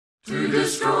to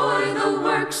destroy the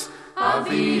works of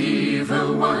the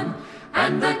evil one,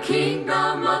 and the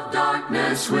kingdom of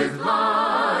darkness with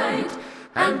light,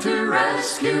 and to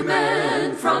rescue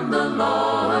men from the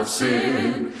law of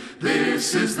sin.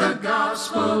 This is the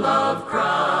gospel of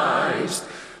Christ,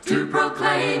 to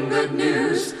proclaim good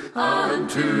news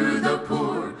unto the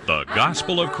poor. The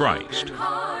Gospel of Christ,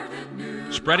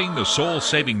 spreading the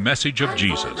soul-saving message of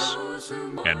Jesus.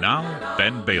 And now,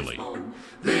 Ben Bailey.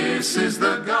 This is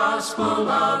the gospel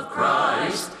of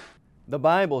Christ. The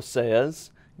Bible says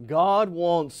God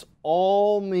wants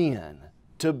all men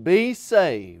to be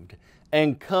saved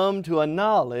and come to a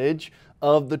knowledge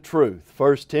of the truth.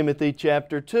 1 Timothy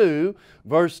chapter 2,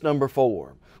 verse number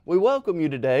 4. We welcome you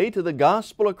today to the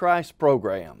Gospel of Christ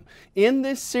program. In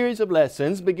this series of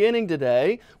lessons, beginning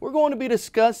today, we're going to be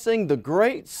discussing the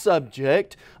great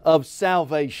subject of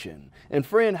salvation. And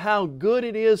friend, how good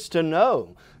it is to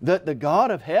know that the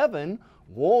God of heaven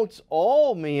wants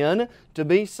all men to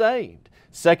be saved.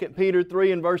 2 Peter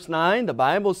 3 and verse 9, the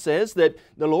Bible says that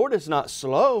the Lord is not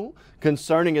slow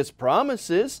concerning His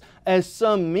promises, as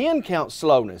some men count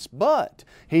slowness, but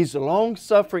He's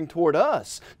long-suffering toward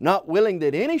us, not willing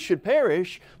that any should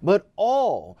perish, but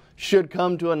all should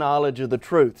come to a knowledge of the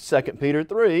truth. 2 Peter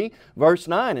 3, verse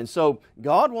 9. And so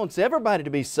God wants everybody to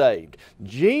be saved.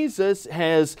 Jesus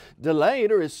has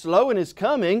delayed or is slow in His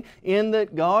coming, in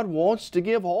that God wants to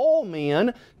give all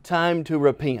men time to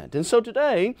repent. And so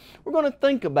today we're going to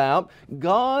think about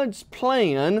God's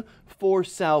plan for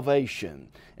salvation.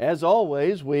 As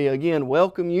always, we again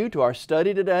welcome you to our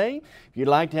study today. If you'd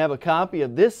like to have a copy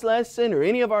of this lesson or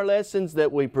any of our lessons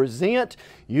that we present,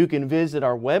 you can visit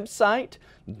our website,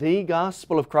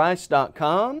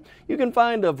 thegospelofchrist.com. You can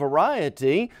find a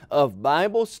variety of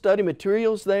Bible study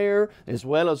materials there, as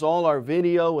well as all our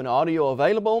video and audio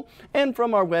available. And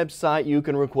from our website, you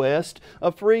can request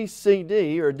a free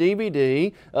CD or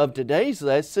DVD of today's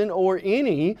lesson or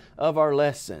any of our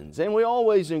lessons. And we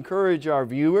always encourage our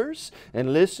viewers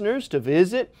and listeners to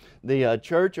visit the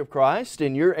Church of Christ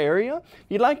in your area. If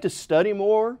you'd like to study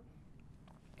more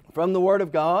from the Word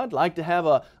of God, like to have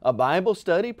a Bible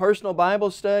study, personal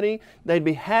Bible study, they'd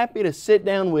be happy to sit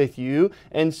down with you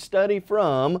and study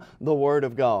from the Word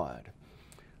of God.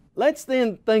 Let's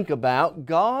then think about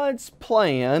God's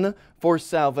plan for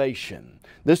salvation.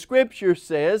 The Scripture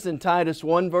says in Titus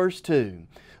 1 verse 2,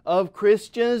 of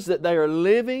Christians that they are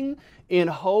living in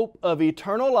hope of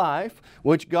eternal life,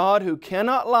 which God who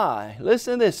cannot lie,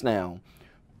 listen to this now,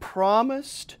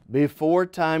 promised before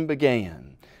time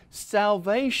began.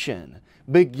 Salvation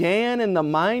began in the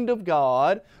mind of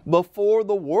God before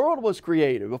the world was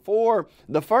created, before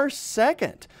the first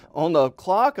second on the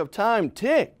clock of time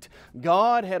ticked.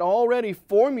 God had already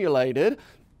formulated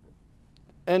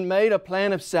and made a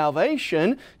plan of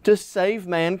salvation to save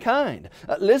mankind.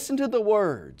 Listen to the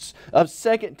words of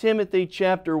 2 Timothy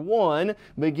chapter 1,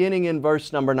 beginning in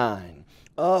verse number 9.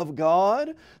 Of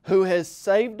God who has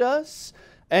saved us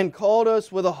and called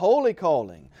us with a holy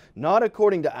calling, not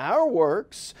according to our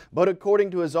works, but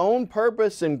according to His own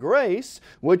purpose and grace,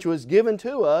 which was given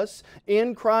to us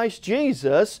in Christ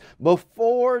Jesus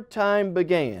before time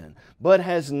began, but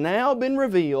has now been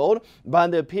revealed by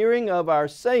the appearing of our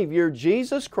Savior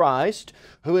Jesus Christ,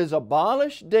 who has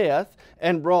abolished death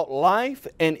and brought life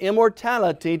and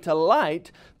immortality to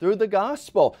light through the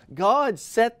gospel. God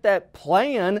set that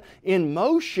plan in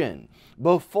motion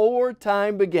before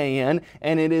time began,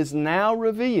 and it is now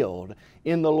revealed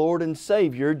in the Lord and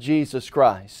Savior Jesus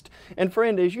Christ. And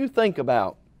friend, as you think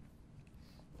about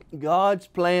God's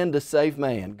plan to save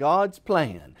man, God's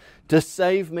plan to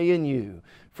save me and you,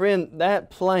 friend,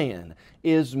 that plan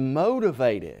is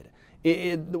motivated.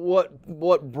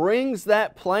 What brings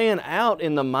that plan out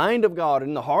in the mind of God,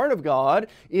 in the heart of God,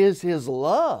 is His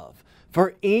love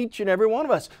for each and every one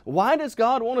of us. Why does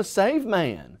God want to save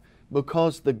man?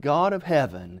 Because the God of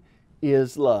heaven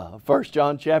is love. 1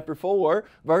 John chapter 4,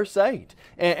 verse 8.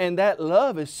 And that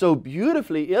love is so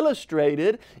beautifully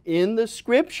illustrated in the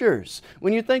Scriptures.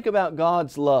 When you think about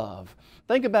God's love,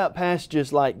 think about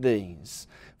passages like these.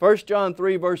 1 John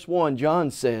 3, verse 1,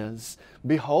 John says,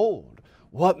 behold,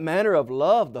 what manner of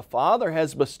love the Father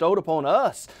has bestowed upon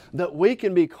us, that we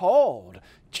can be called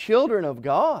children of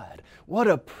God. What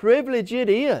a privilege it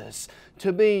is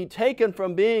to be taken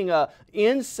from being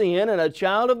in sin and a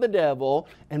child of the devil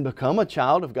and become a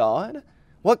child of God.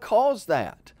 What caused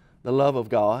that? The love of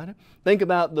God. Think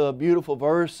about the beautiful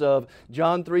verse of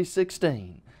John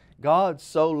 3:16. God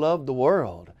so loved the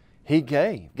world, He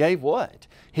gave. Gave what?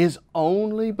 His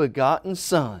only begotten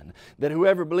Son, that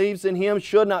whoever believes in Him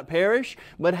should not perish,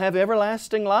 but have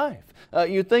everlasting life.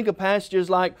 You think of passages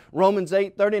like Romans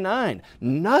 8:39.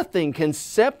 Nothing can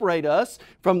separate us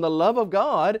from the love of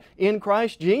God in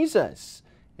Christ Jesus.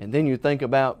 And then you think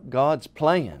about God's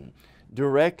plan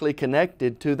directly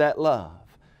connected to that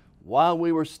love. While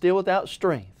we were still without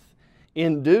strength,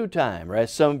 in due time, or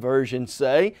as some versions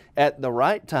say, at the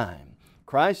right time,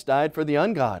 Christ died for the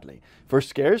ungodly. For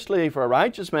scarcely for a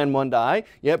righteous man one die,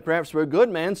 yet perhaps for a good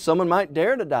man someone might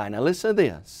dare to die. Now listen to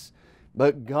this.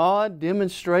 But God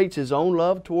demonstrates His own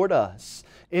love toward us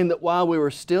in that while we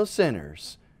were still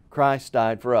sinners, Christ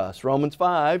died for us. Romans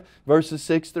 5, verses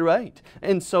 6 through 8.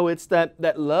 And so it's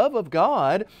that love of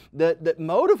God that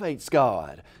motivates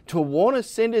God to want to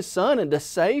send His Son and to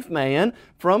save man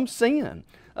from sin.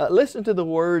 Listen to the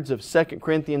words of 2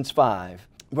 Corinthians 5,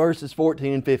 verses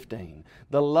 14 and 15.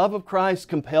 The love of Christ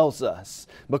compels us,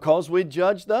 because we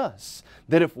judge thus,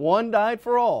 that if one died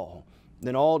for all,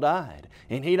 then all died.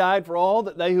 And He died for all,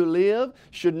 that they who live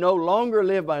should no longer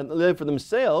live for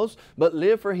themselves, but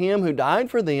live for Him who died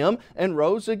for them and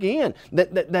rose again.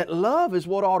 That love is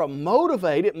what ought to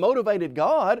motivate. It motivated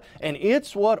God, and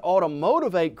it's what ought to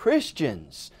motivate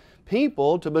Christians,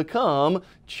 people to become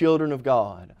children of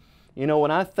God. You know,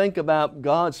 when I think about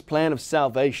God's plan of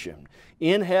salvation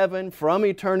in heaven from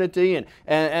eternity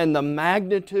and the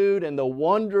magnitude and the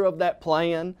wonder of that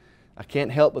plan, I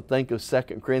can't help but think of 2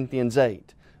 Corinthians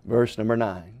 8, verse number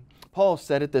 9. Paul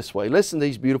said it this way. Listen to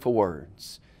these beautiful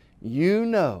words. You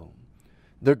know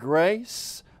the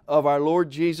grace of our Lord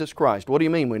Jesus Christ. What do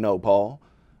you mean we know, Paul?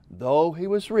 Though He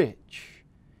was rich,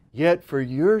 yet for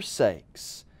your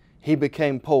sakes He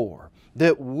became poor,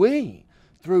 that we,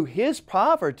 through His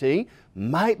poverty,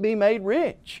 might be made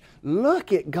rich.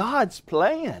 Look at God's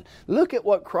plan. Look at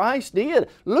what Christ did.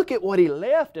 Look at what He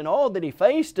left and all that He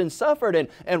faced and suffered.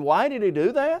 And why did He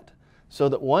do that? So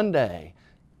that one day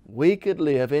we could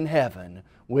live in heaven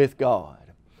with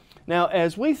God. Now,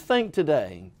 as we think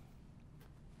today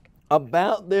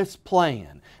about this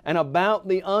plan and about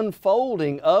the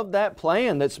unfolding of that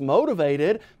plan that's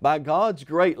motivated by God's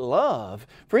great love,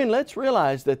 friend, let's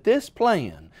realize that this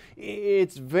plan,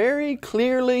 it's very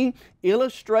clearly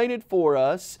illustrated for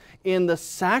us in the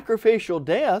sacrificial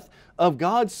death of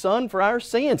God's Son for our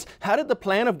sins. How did the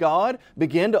plan of God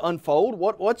begin to unfold?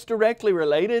 What's directly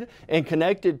related and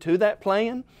connected to that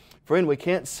plan? Friend, we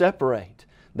can't separate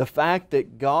the fact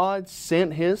that God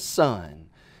sent His Son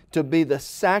to be the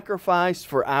sacrifice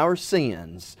for our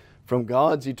sins from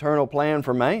God's eternal plan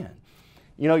for man.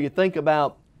 You know, you think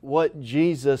about what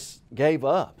Jesus gave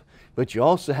up, but you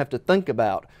also have to think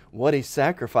about what He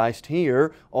sacrificed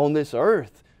here on this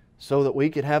earth so that we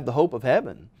could have the hope of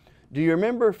heaven. Do you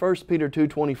remember 1 Peter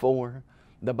 2:24?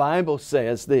 The Bible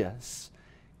says this,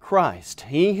 Christ,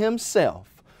 He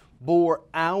Himself bore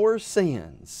our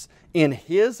sins in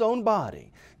His own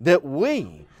body, that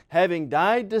we, having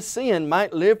died to sin,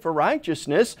 might live for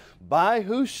righteousness, by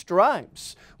whose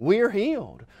stripes we are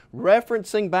healed.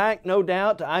 Referencing back, no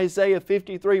doubt, to Isaiah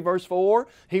 53 verse 4,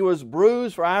 He was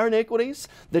bruised for our iniquities,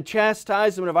 the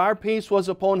chastisement of our peace was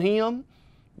upon Him,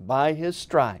 by His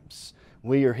stripes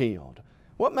we are healed.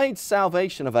 What made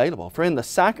salvation available? Friend, the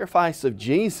sacrifice of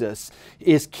Jesus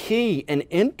is key and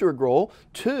integral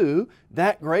to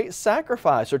that great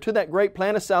sacrifice or to that great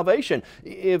plan of salvation.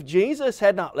 If Jesus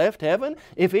had not left heaven,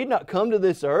 if He had not come to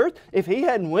this earth, if He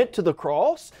hadn't went to the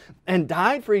cross and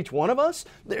died for each one of us,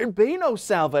 there'd be no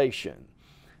salvation.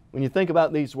 When you think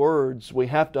about these words, we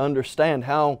have to understand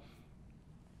how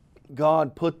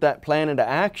God put that plan into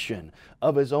action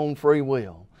of His own free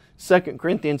will. 2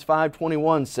 Corinthians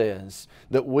 5:21 says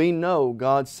that we know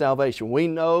God's salvation. We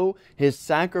know His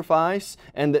sacrifice,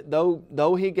 and that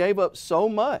though He gave up so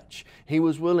much, He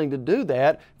was willing to do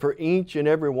that for each and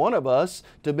every one of us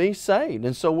to be saved.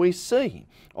 And so we see,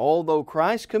 although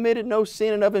Christ committed no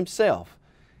sin in of Himself,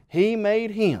 He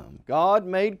made Him, God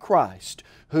made Christ,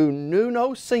 who knew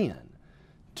no sin,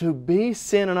 to be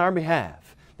sin on our behalf.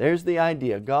 There's the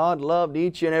idea. God loved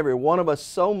each and every one of us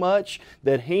so much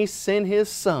that He sent His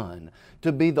Son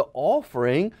to be the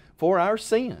offering for our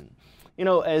sin. You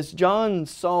know, as John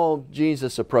saw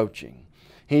Jesus approaching,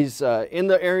 he's in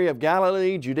the area of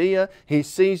Galilee, Judea. He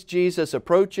sees Jesus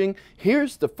approaching.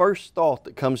 Here's the first thought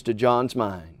that comes to John's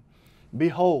mind.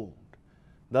 Behold,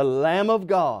 the Lamb of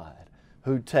God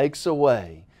who takes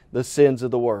away the sins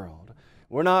of the world.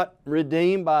 We're not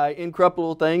redeemed by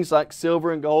incorruptible things like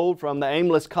silver and gold from the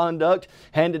aimless conduct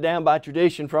handed down by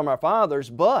tradition from our fathers,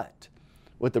 but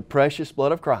with the precious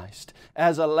blood of Christ.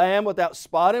 As a lamb without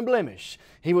spot and blemish,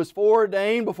 He was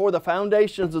foreordained before the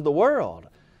foundations of the world,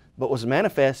 but was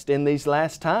manifest in these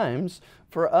last times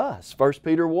for us. 1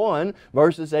 Peter 1,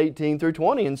 verses 18 through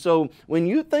 20. And so when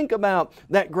you think about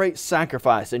that great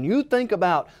sacrifice and you think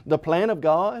about the plan of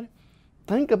God,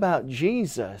 think about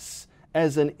Jesus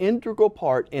as an integral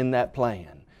part in that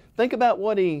plan. Think about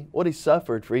what He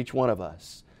suffered for each one of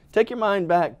us. Take your mind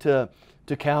back to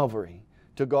Calvary,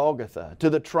 to Golgotha, to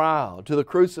the trial, to the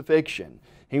crucifixion.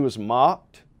 He was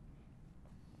mocked.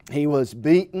 He was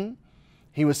beaten.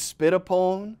 He was spit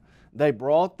upon. They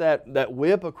brought that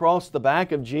whip across the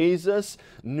back of Jesus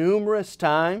numerous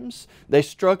times. They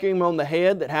struck Him on the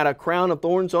head that had a crown of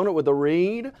thorns on it with a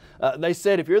reed. They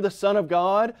said, if you're the Son of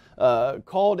God,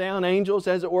 call down angels,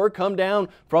 as it were, come down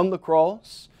from the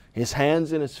cross. His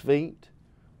hands and His feet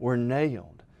were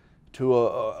nailed to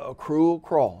a cruel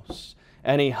cross,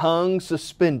 and He hung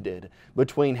suspended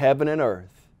between heaven and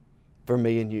earth for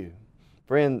me and you.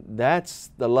 Friend,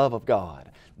 that's the love of God.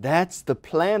 That's the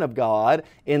plan of God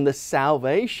in the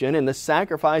salvation and the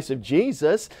sacrifice of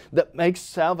Jesus that makes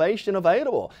salvation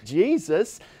available.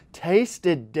 Jesus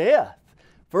tasted death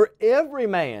for every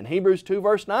man. Hebrews 2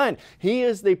 verse 9. He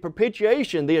is the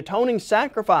propitiation, the atoning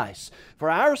sacrifice for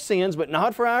our sins, but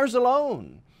not for ours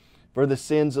alone, for the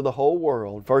sins of the whole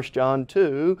world. 1 John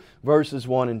 2 verses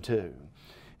 1 and 2.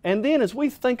 And then as we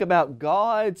think about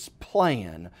God's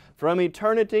plan from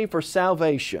eternity for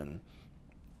salvation,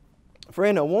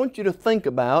 friend, I want you to think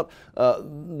about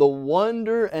the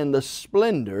wonder and the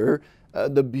splendor,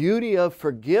 the beauty of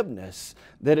forgiveness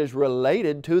that is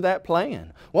related to that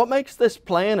plan. What makes this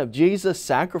plan of Jesus'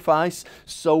 sacrifice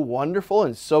so wonderful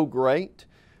and so great?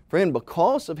 Friend,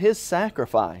 because of His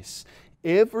sacrifice,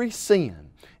 every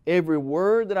sin, every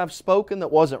word that I've spoken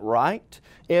that wasn't right,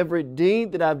 every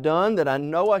deed that I've done that I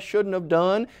know I shouldn't have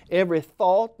done, every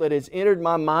thought that has entered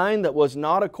my mind that was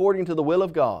not according to the will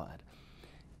of God,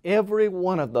 every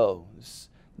one of those,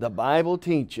 the Bible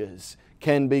teaches,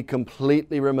 can be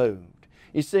completely removed.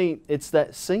 You see, it's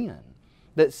that sin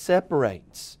that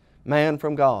separates man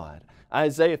from God.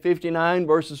 Isaiah 59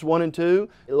 verses 1 and 2,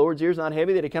 the Lord's ear is not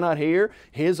heavy that He cannot hear,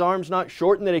 His arm's not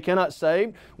shortened that He cannot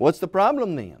save. What's the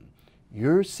problem then?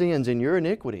 Your sins and your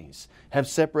iniquities have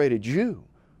separated you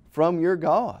from your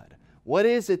God. What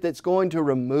is it that's going to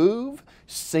remove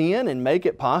sin and make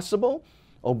it possible?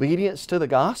 Obedience to the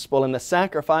gospel, and the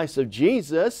sacrifice of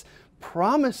Jesus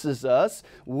promises us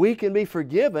we can be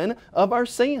forgiven of our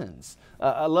sins.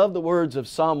 I love the words of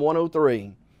Psalm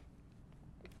 103,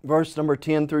 verse number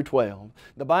 10 through 12.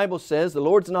 The Bible says, the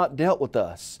Lord's not dealt with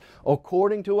us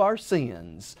according to our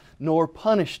sins, nor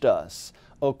punished us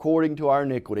according to our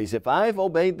iniquities. If I've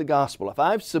obeyed the gospel, if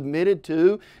I've submitted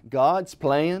to God's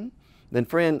plan, then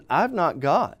friend, I've not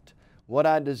got what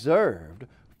I deserved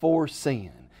for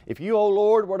sin. If You, O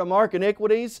Lord, were to mark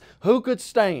iniquities, who could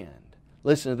stand?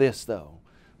 Listen to this though.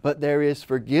 But there is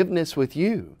forgiveness with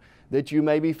You, that you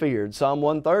may be feared. Psalm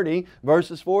 130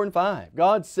 verses 4 and 5.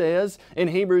 God says in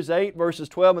Hebrews 8 verses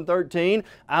 12 and 13,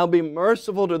 I'll be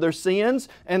merciful to their sins,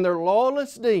 and their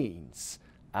lawless deeds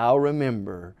I'll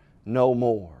remember no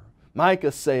more.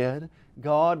 Micah said,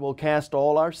 God will cast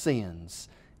all our sins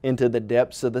into the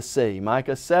depths of the sea.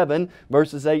 Micah 7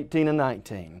 verses 18 and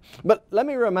 19. But let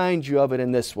me remind you of it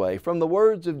in this way, from the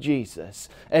words of Jesus.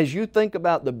 As you think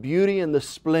about the beauty and the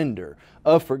splendor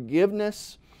of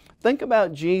forgiveness, think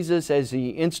about Jesus as He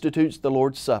institutes the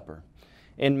Lord's Supper.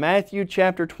 In Matthew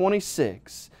chapter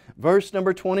 26, verse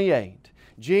number 28,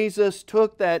 Jesus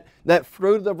took that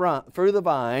fruit of the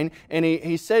vine, and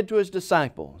He said to His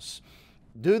disciples,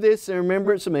 do this in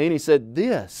remembrance of Me. And He said,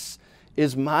 this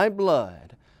is My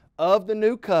blood of the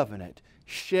new covenant,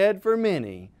 shed for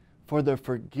many for the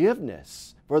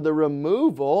forgiveness, for the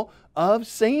removal of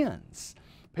sins.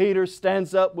 Peter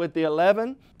stands up with the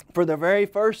 11 for the very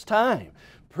first time,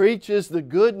 preaches the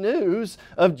good news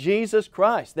of Jesus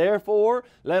Christ. Therefore,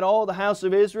 let all the house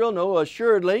of Israel know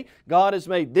assuredly God has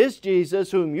made this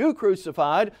Jesus whom you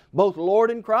crucified both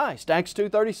Lord and Christ. Acts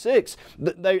 2:36.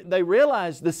 They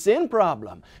realized the sin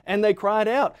problem, and they cried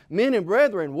out, men and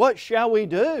brethren, what shall we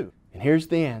do? And here's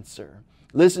the answer.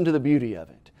 Listen to the beauty of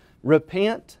it.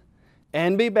 Repent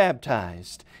and be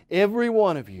baptized, every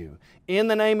one of you, in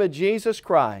the name of Jesus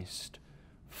Christ,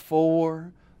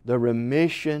 for the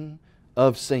remission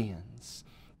of sins.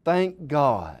 Thank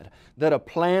God that a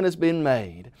plan has been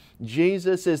made.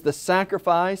 Jesus is the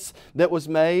sacrifice that was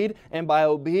made, and by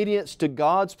obedience to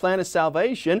God's plan of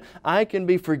salvation, I can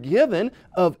be forgiven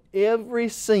of every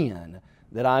sin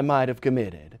that I might have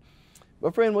committed.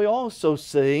 But friend, we also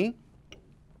see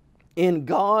in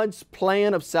God's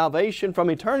plan of salvation from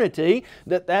eternity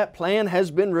that plan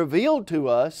has been revealed to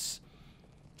us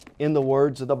in the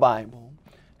words of the Bible.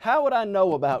 How would I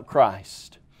know about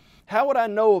Christ? How would I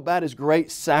know about His great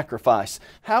sacrifice?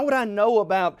 How would I know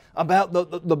about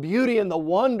the beauty and the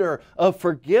wonder of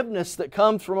forgiveness that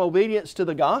comes from obedience to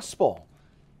the gospel?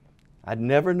 I'd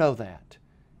never know that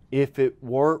if it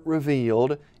weren't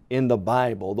revealed in the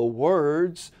Bible, the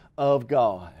words of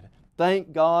God.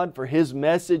 Thank God for His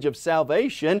message of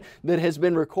salvation that has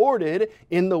been recorded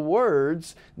in the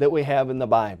words that we have in the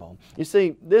Bible. You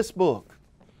see, this book,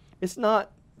 it's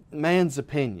not man's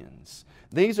opinions.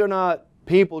 These are not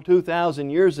people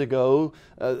 2,000 years ago,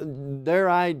 their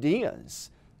ideas.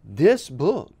 This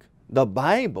book, the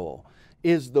Bible,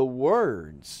 is the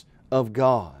words of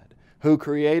God who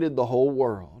created the whole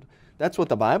world. That's what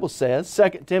the Bible says.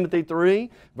 2 Timothy 3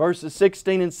 verses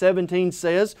 16 and 17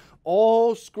 says,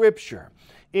 all Scripture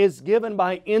is given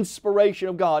by inspiration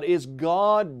of God, is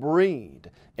God-breathed,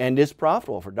 and is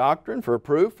profitable for doctrine, for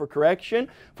reproof, for correction,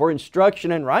 for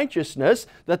instruction in righteousness,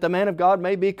 that the man of God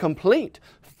may be complete,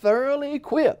 thoroughly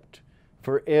equipped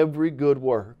for every good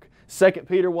work. 2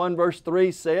 Peter 1 verse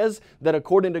 3 says that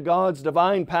according to God's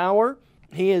divine power,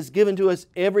 He has given to us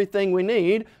everything we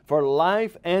need for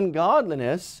life and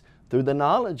godliness through the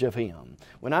knowledge of Him.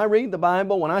 When I read the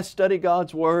Bible, when I study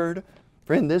God's Word,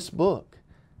 friend, this book,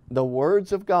 the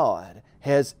words of God,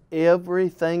 has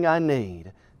everything I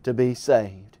need to be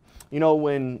saved. You know,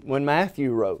 when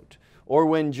Matthew wrote, or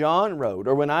when John wrote,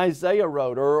 or when Isaiah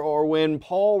wrote, or when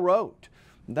Paul wrote,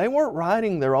 they weren't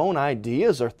writing their own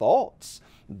ideas or thoughts.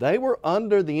 They were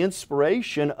under the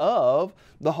inspiration of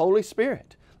the Holy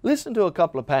Spirit. Listen to a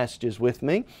couple of passages with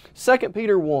me. 2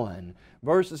 Peter 1,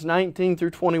 verses 19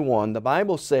 through 21, the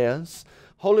Bible says,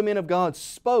 holy men of God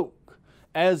spoke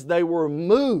as they were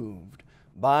moved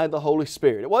by the Holy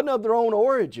Spirit. It wasn't of their own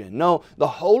origin. No, the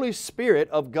Holy Spirit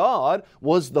of God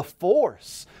was the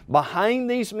force behind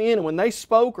these men, and when they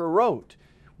spoke or wrote,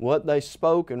 what they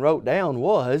spoke and wrote down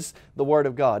was the Word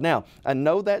of God. Now, I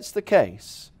know that's the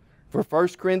case for 1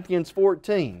 Corinthians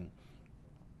 14.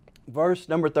 Verse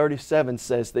number 37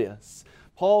 says this.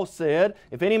 Paul said,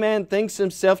 if any man thinks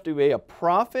himself to be a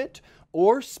prophet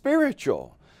or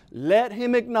spiritual, let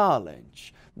him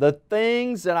acknowledge the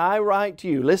things that I write to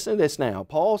you. Listen to this now.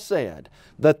 Paul said,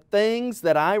 the things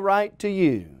that I write to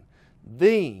you,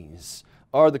 these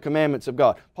are the commandments of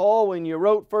God. Paul, when you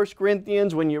wrote 1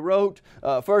 Corinthians, when you wrote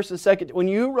 1st and 2nd, when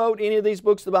you wrote any of these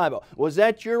books of the Bible, was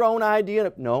that your own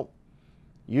idea? No.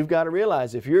 You've got to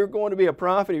realize if you're going to be a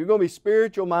prophet, if you're going to be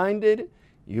spiritual minded,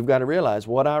 you've got to realize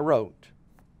what I wrote.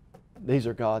 These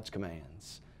are God's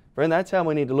commands. Friend, that's how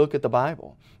we need to look at the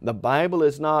Bible. The Bible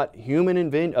is not of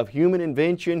human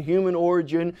invention, human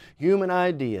origin, human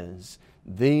ideas.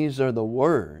 These are the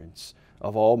words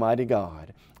of Almighty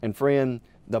God. And friend,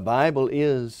 the Bible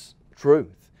is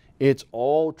truth. It's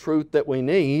all truth that we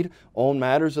need on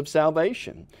matters of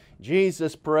salvation.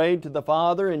 Jesus prayed to the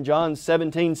Father in John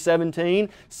 17:17,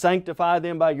 sanctify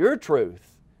them by your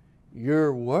truth.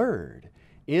 Your Word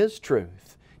is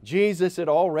truth. Jesus had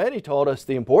already taught us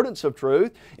the importance of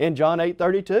truth in John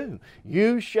 8:32.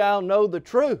 You shall know the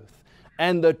truth,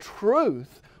 and the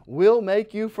truth will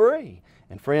make you free.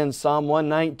 And friends, Psalm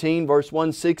 119 verse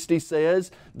 160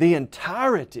 says, the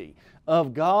entirety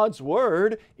of God's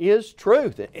Word is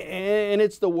truth. And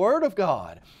it's the Word of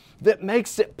God that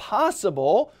makes it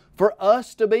possible for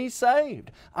us to be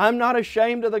saved. I'm not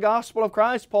ashamed of the gospel of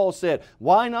Christ, Paul said.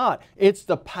 Why not? It's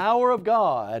the power of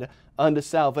God unto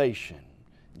salvation.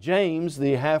 James,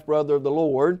 the half-brother of the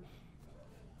Lord,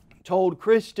 told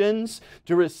Christians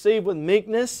to receive with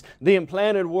meekness the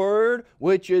implanted Word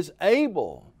which is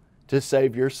able to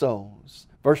save your souls.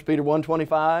 1 Peter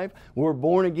 1:25, we're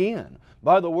born again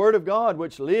by the Word of God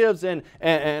which lives and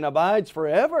abides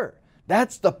forever.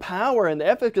 That's the power and the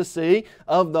efficacy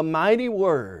of the mighty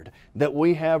Word that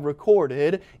we have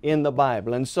recorded in the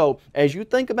Bible. And so, as you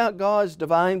think about God's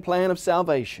divine plan of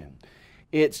salvation,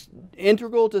 it's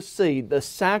integral to see the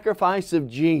sacrifice of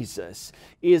Jesus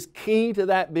is key to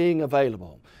that being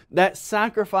available. That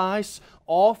sacrifice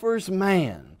offers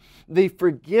man the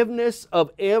forgiveness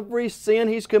of every sin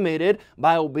he's committed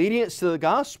by obedience to the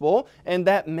gospel, and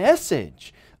that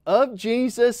message of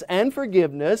Jesus and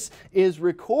forgiveness is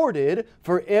recorded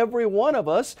for every one of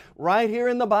us right here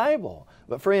in the Bible.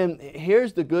 But friend,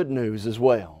 here's the good news as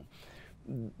well.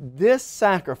 This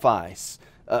sacrifice,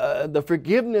 the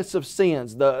forgiveness of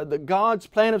sins, the God's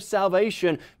plan of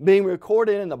salvation being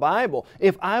recorded in the Bible,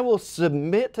 if I will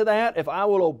submit to that, if I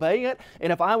will obey it,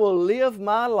 and if I will live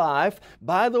my life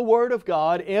by the Word of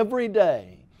God every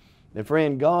day, then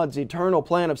friend, God's eternal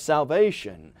plan of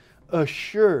salvation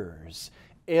assures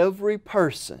every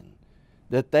person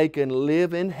that they can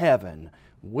live in heaven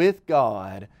with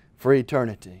God for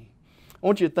eternity. I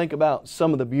want you to think about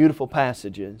some of the beautiful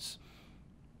passages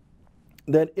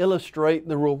that illustrate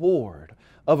the reward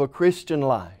of a Christian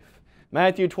life.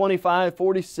 Matthew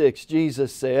 25:46,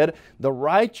 Jesus said, "The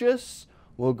righteous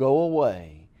will go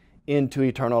away into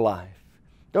eternal life."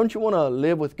 Don't you want to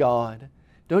live with God?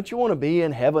 Don't you want to be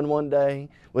in heaven one day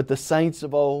with the saints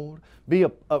of old? Be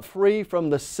free from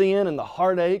the sin and the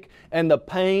heartache and the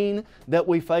pain that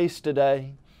we face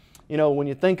today? You know, when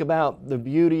you think about the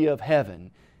beauty of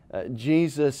heaven,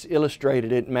 Jesus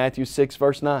illustrated it in Matthew 6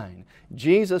 verse 9.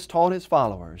 Jesus taught His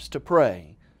followers to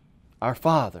pray, "Our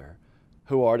Father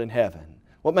who art in heaven."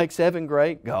 What makes heaven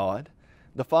great? God.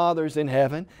 The Father's in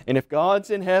heaven. And if God's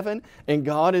in heaven and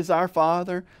God is our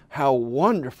Father, how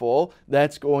wonderful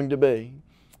that's going to be.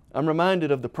 I'm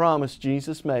reminded of the promise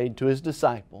Jesus made to His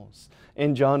disciples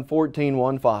in John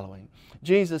 14:1 following.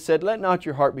 Jesus said, "Let not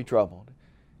your heart be troubled.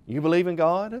 You believe in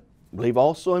God? Believe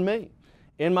also in me.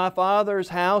 In my Father's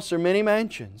house are many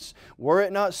mansions. Were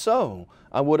it not so,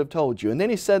 I would have told you." And then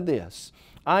He said this,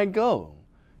 "I go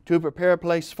to prepare a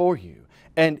place for you.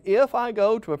 And if I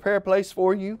go to prepare a place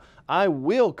for you, I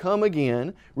will come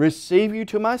again, receive you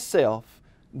to myself,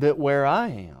 that where I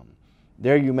am,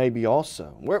 there you may be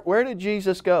also." Where did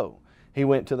Jesus go? He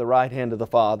went to the right hand of the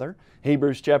Father.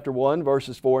 Hebrews chapter 1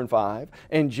 verses 4 and 5.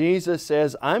 And Jesus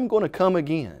says, "I'm going to come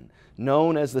again,"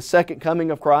 known as the second coming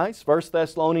of Christ. 1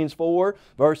 Thessalonians 4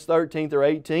 verse 13 through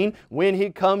 18. When He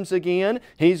comes again,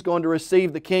 He's going to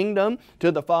receive the kingdom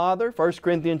to the Father. 1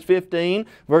 Corinthians 15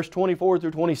 verse 24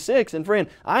 through 26. And friend,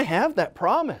 I have that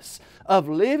promise of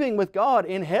living with God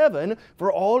in heaven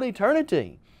for all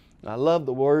eternity. I love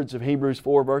the words of Hebrews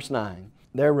 4 verse 9.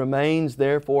 "There remains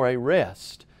therefore a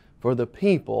rest for the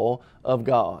people of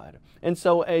God." And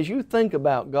so as you think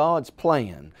about God's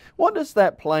plan, what does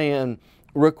that plan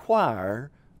require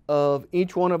of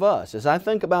each one of us? As I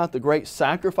think about the great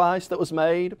sacrifice that was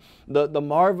made, the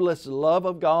marvelous love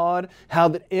of God, how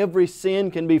that every sin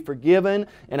can be forgiven,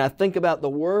 and I think about the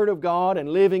Word of God and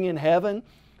living in heaven,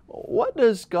 what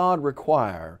does God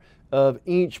require of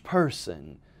each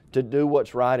person to do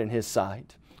what's right in His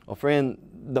sight? Well, friend,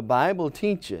 the Bible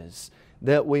teaches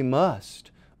that we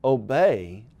must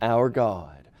obey our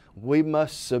God. We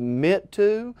must submit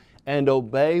to and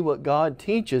obey what God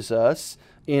teaches us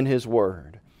in His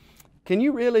Word. Can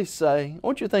you really say, I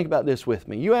want you to think about this with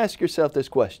me. You ask yourself this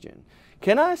question: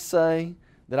 can I say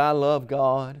that I love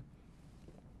God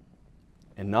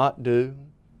and not do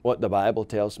what the Bible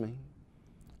tells me?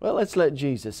 Well, let's let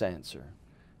Jesus answer.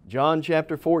 John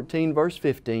chapter 14 verse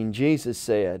 15, Jesus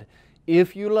said,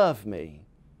 "If you love me,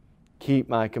 keep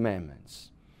my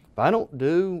commandments." If I don't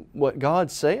do what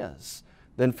God says,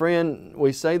 then friend,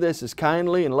 we say this as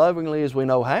kindly and lovingly as we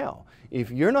know how.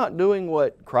 If you're not doing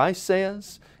what Christ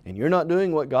says, and you're not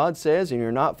doing what God says, and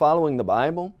you're not following the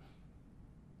Bible,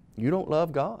 you don't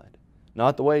love God.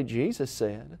 Not the way Jesus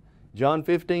said. John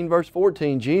 15 verse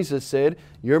 14, Jesus said,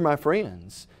 "You're my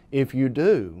friends if you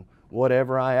do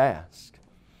whatever I ask."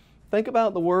 Think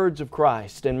about the words of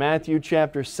Christ in Matthew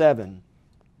chapter 7,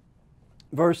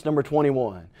 verse number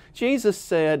 21. Jesus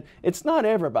said, it's not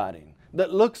everybody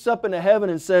that looks up into heaven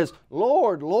and says,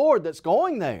 "Lord, Lord," that's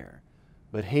going there,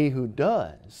 but he who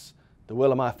does the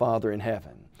will of my Father in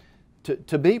heaven.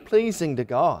 To be pleasing to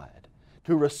God,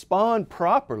 to respond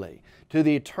properly to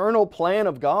the eternal plan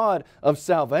of God of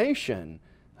salvation,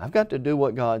 I've got to do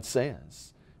what God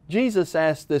says. Jesus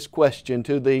asked this question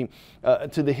to the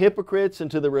hypocrites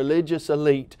and to the religious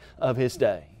elite of His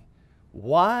day.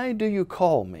 "Why do you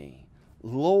call me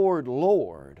Lord,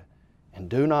 Lord, and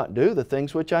do not do the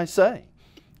things which I say?"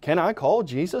 Can I call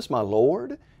Jesus my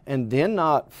Lord and then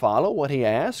not follow what He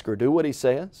asks or do what He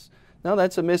says? No,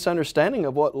 that's a misunderstanding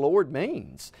of what Lord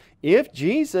means. If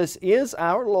Jesus is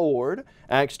our Lord,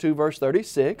 Acts 2 verse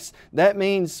 36, that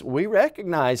means we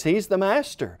recognize He's the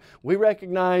Master. We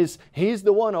recognize He's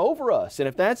the one over us. And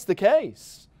if that's the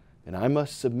case, then I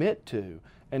must submit to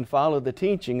and follow the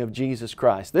teaching of Jesus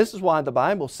Christ. This is why the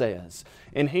Bible says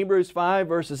in Hebrews 5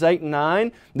 verses 8 and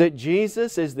 9 that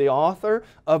Jesus is the author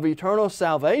of eternal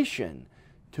salvation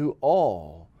to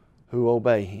all who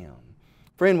obey Him.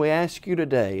 Friend, we ask you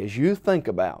today, as you think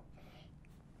about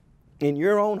in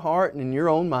your own heart and in your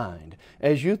own mind,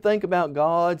 as you think about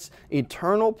God's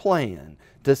eternal plan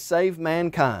to save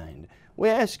mankind, we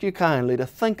ask you kindly to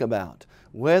think about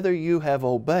whether you have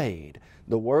obeyed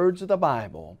the words of the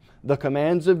Bible, the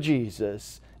commands of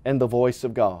Jesus, and the voice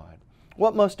of God.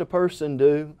 What must a person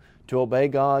do to obey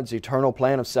God's eternal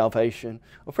plan of salvation?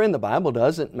 Well, friend, the Bible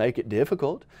doesn't make it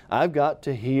difficult. I've got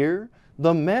to hear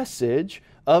the message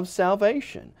of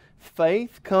salvation.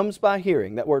 Faith comes by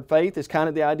hearing. That word faith is kind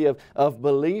of the idea of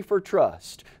belief or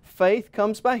trust. Faith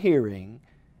comes by hearing,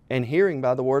 and hearing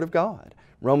by the Word of God.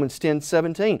 Romans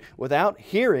 10:17, without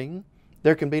hearing,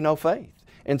 there can be no faith.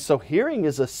 And so hearing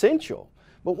is essential.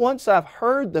 But once I've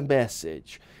heard the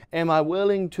message, am I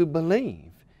willing to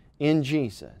believe in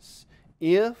Jesus?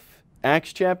 If,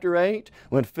 Acts chapter 8,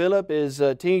 when Philip is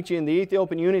teaching the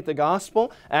Ethiopian eunuch the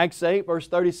gospel, Acts 8, verse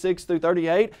 36 through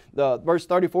 38, verse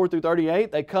 34 through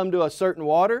 38, they come to a certain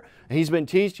water. He's been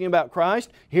teaching about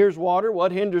Christ. Here's water.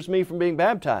 What hinders me from being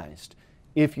baptized?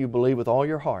 If you believe with all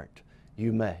your heart,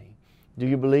 you may. Do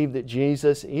you believe that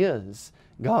Jesus is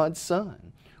God's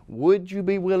Son? Would you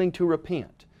be willing to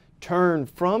repent, turn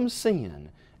from sin,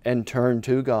 and turn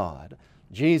to God?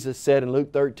 Jesus said in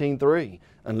Luke 13:3,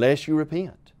 unless you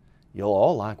repent, you'll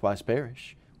all likewise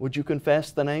perish. Would you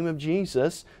confess the name of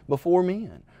Jesus before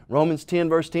men? Romans 10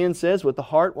 verse 10 says, with the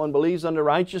heart one believes unto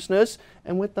righteousness,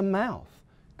 and with the mouth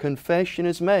confession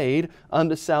is made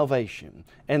unto salvation.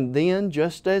 And then,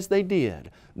 just as they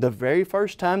did the very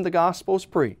first time the gospel is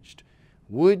preached,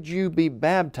 would you be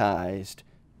baptized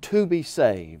to be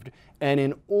saved, and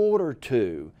in order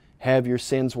to have your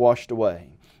sins washed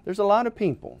away? There's a lot of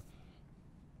people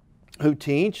who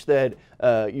teach that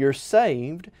you're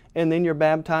saved and then you're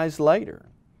baptized later.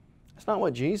 That's not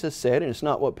what Jesus said, and it's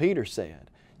not what Peter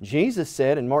said. Jesus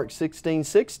said in Mark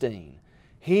 16:16,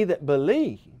 he that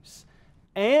believes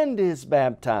and is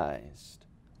baptized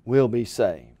will be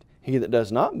saved. He that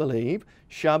does not believe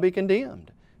shall be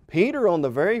condemned. Peter, on the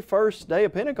very first day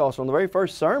of Pentecost, on the very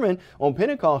first sermon on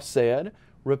Pentecost, said,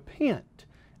 repent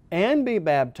and be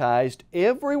baptized,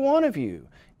 every one of you,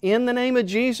 in the name of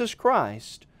Jesus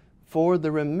Christ, for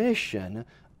the remission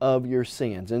of your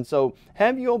sins. And so,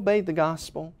 have you obeyed the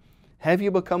gospel? Have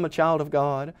you become a child of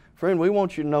God? Friend, we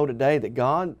want you to know today that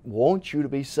God wants you to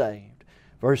be saved.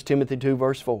 1 Timothy 2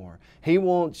 verse 4. He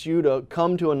wants you to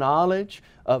come to a knowledge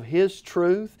of His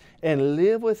truth and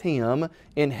live with Him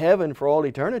in heaven for all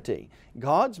eternity.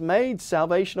 God's made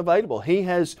salvation available. He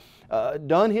has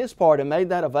done His part and made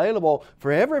that available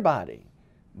for everybody.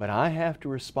 But I have to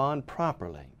respond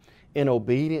properly in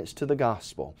obedience to the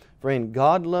gospel. Friend,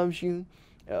 God loves you.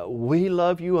 We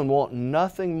love you and want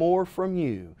nothing more from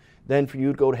you than for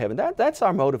you to go to heaven. That's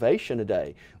our motivation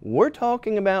today. We're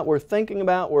talking about, we're thinking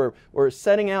about, we're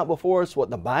setting out before us what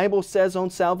the Bible says on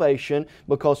salvation,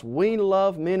 because we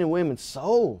love men and women's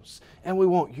souls and we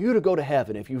want you to go to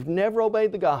heaven. If you've never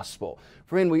obeyed the gospel,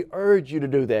 friend, we urge you to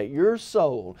do that. Your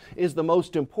soul is the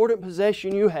most important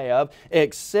possession you have.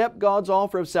 Accept God's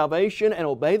offer of salvation and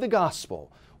obey the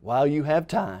gospel while you have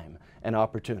time and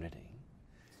opportunity.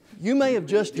 You may have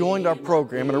just joined our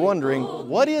program and are wondering,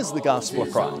 what is the Gospel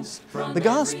of Christ? The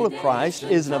Gospel of Christ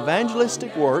is an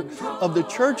evangelistic work of the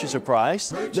Churches of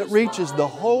Christ that reaches the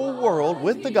whole world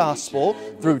with the gospel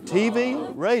through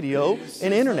TV, radio,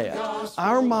 and internet.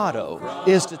 Our motto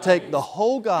is to take the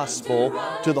whole gospel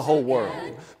to the whole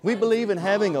world. We believe in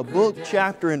having a book,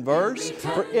 chapter, and verse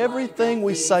for everything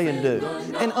we say and do.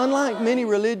 And unlike many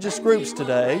religious groups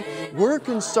today, we're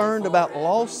concerned about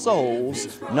lost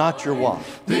souls, not your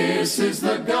wife. This is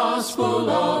the gospel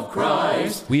of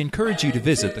Christ. We encourage you to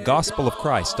visit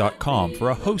thegospelofchrist.com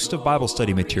for a host of Bible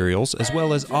study materials as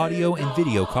well as audio and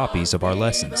video copies of our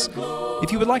lessons.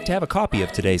 If you would like to have a copy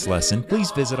of today's lesson, please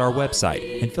visit our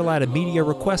website and fill out a media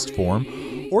request form,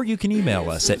 or you can email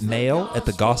us at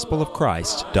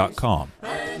mail@thegospelofchrist.com.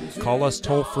 Call us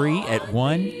toll-free at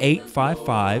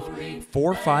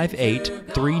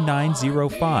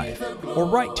 1-855-458-3905 or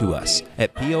write to us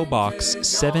at P.O. Box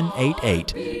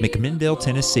 788, McMinnville,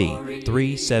 Tennessee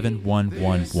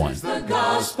 37111. The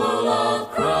gospel of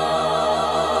Christ.